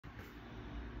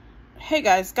Hey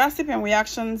guys, gossip and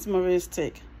reactions, Maria's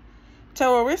take.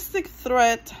 Terroristic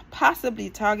threat possibly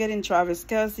targeting Travis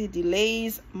Kelce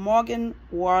delays Morgan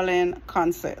Wallen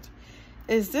concert.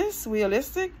 Is this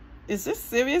realistic? Is this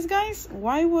serious, guys?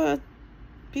 Why would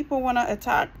people want to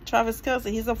attack Travis Kelce?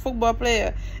 He's a football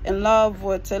player in love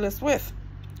with Taylor Swift.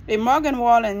 A Morgan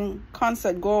Wallen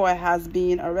concert goer has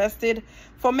been arrested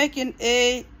for making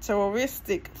a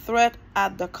terroristic threat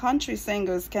at the country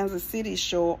singer's Kansas City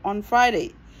show on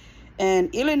Friday.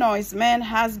 An Illinois man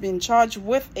has been charged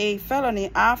with a felony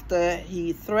after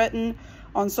he threatened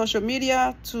on social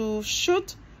media to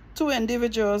shoot two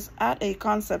individuals at a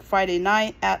concert Friday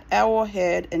night at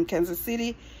Arrowhead in Kansas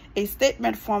City. A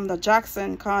statement from the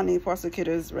Jackson County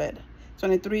prosecutors read.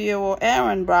 23-year-old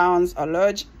Aaron Brown's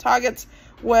alleged targets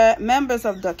were members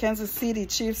of the Kansas City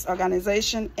Chiefs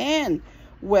organization and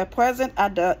were present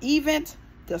at the event,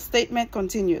 the statement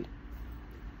continued.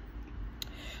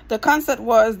 The concert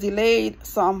was delayed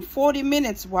some 40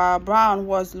 minutes while Brown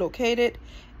was located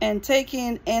and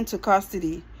taken into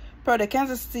custody. Per the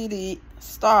Kansas City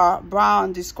Star,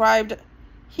 Brown described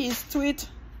his tweet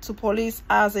to police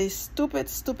as a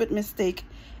stupid mistake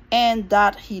and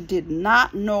that he did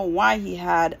not know why he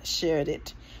had shared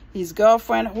it. His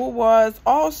girlfriend, who was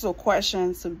also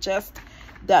questioned, suggests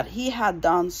that he had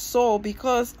done so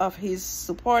because of his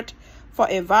support for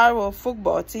a viral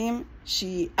football team.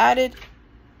 She added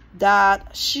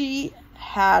that she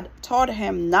had taught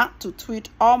him not to tweet,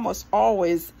 almost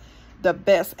always the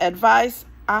best advice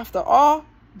after all,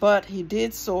 but he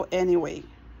did so anyway.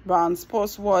 Brown's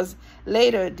post was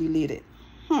later deleted.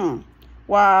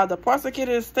 While the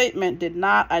prosecutor's statement did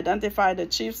not identify the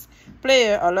Chiefs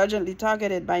player allegedly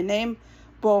targeted by name,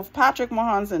 both Patrick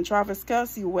Mahomes and Travis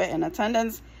Kelce were in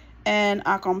attendance and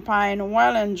accompanied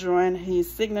Wallen during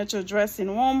his signature dressing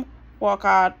room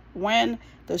walkout when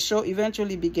the show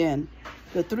eventually began.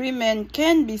 The three men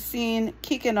can be seen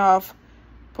kicking off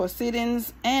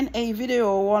proceedings in a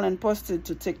video Wallen posted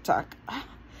to TikTok. I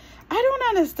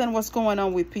don't understand what's going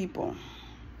on with people.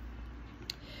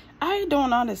 I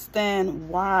don't understand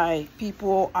why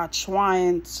people are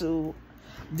trying to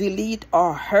delete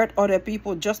or hurt other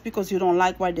people just because you don't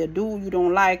like what they do, you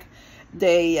don't like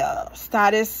their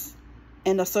status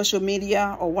in the social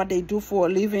media or what they do for a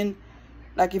living.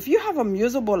 Like, if you have a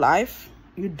miserable life,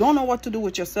 you don't know what to do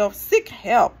with yourself, seek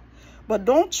help. But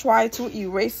don't try to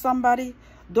erase somebody.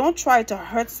 Don't try to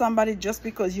hurt somebody just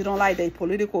because you don't like their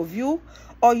political view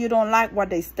or you don't like what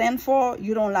they stand for.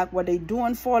 You don't like what they're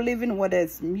doing for a living, whether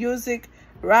it's music,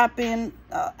 rapping,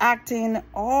 acting,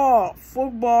 or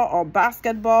football or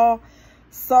basketball,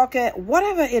 soccer,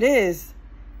 whatever it is,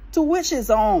 to which his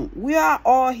own. We are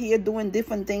all here doing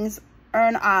different things,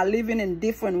 earn our living in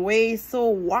different ways. So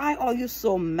why are you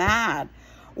so mad?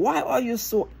 Why are you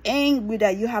so angry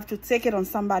that you have to take it on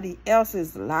somebody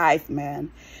else's life,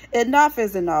 man? Enough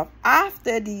is enough.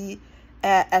 After the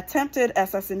attempted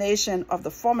assassination of the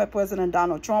former President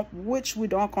Donald Trump, which we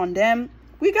don't condemn,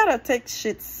 we gotta take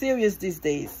shit serious these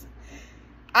days.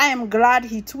 I am glad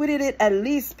he tweeted it. At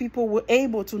least people were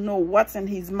able to know what's in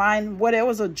his mind, whether it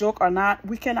was a joke or not.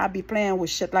 We cannot be playing with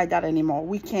shit like that anymore.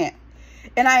 We can't.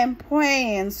 And I am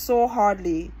praying so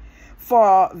hardly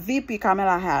for VP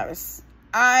Kamala Harris.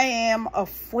 I am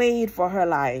afraid for her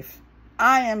life.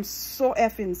 I am so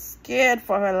effing scared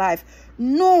for her life,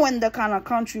 knowing the kind of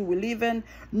country we live in,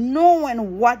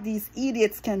 knowing what these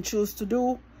idiots can choose to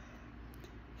do.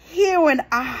 Hearing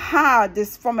how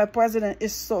this former president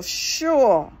is so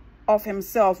sure of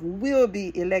himself will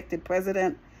be elected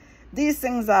president. These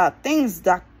things are things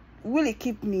that really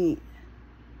keep me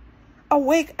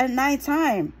awake at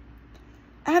nighttime.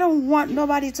 I don't want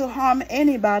nobody to harm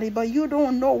anybody, but you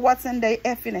don't know what's in their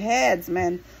effing heads,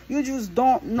 man. You just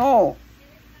don't know.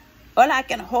 All I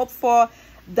can hope for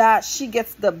that she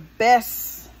gets the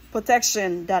best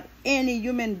protection that any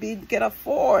human being can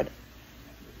afford.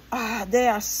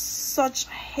 There are such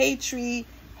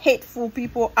hateful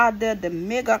people out there. The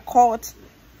mega cult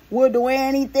will do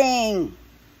anything.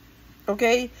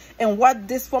 Okay? And what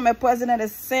this former president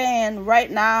is saying right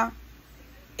now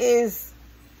is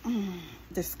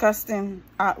disgusting,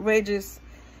 outrageous,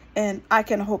 and I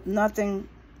can hope nothing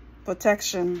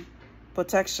protection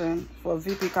for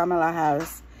VP Kamala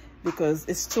Harris, because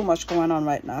it's too much going on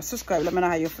right now. Subscribe, let me know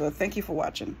how you feel. Thank you for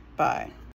watching. Bye.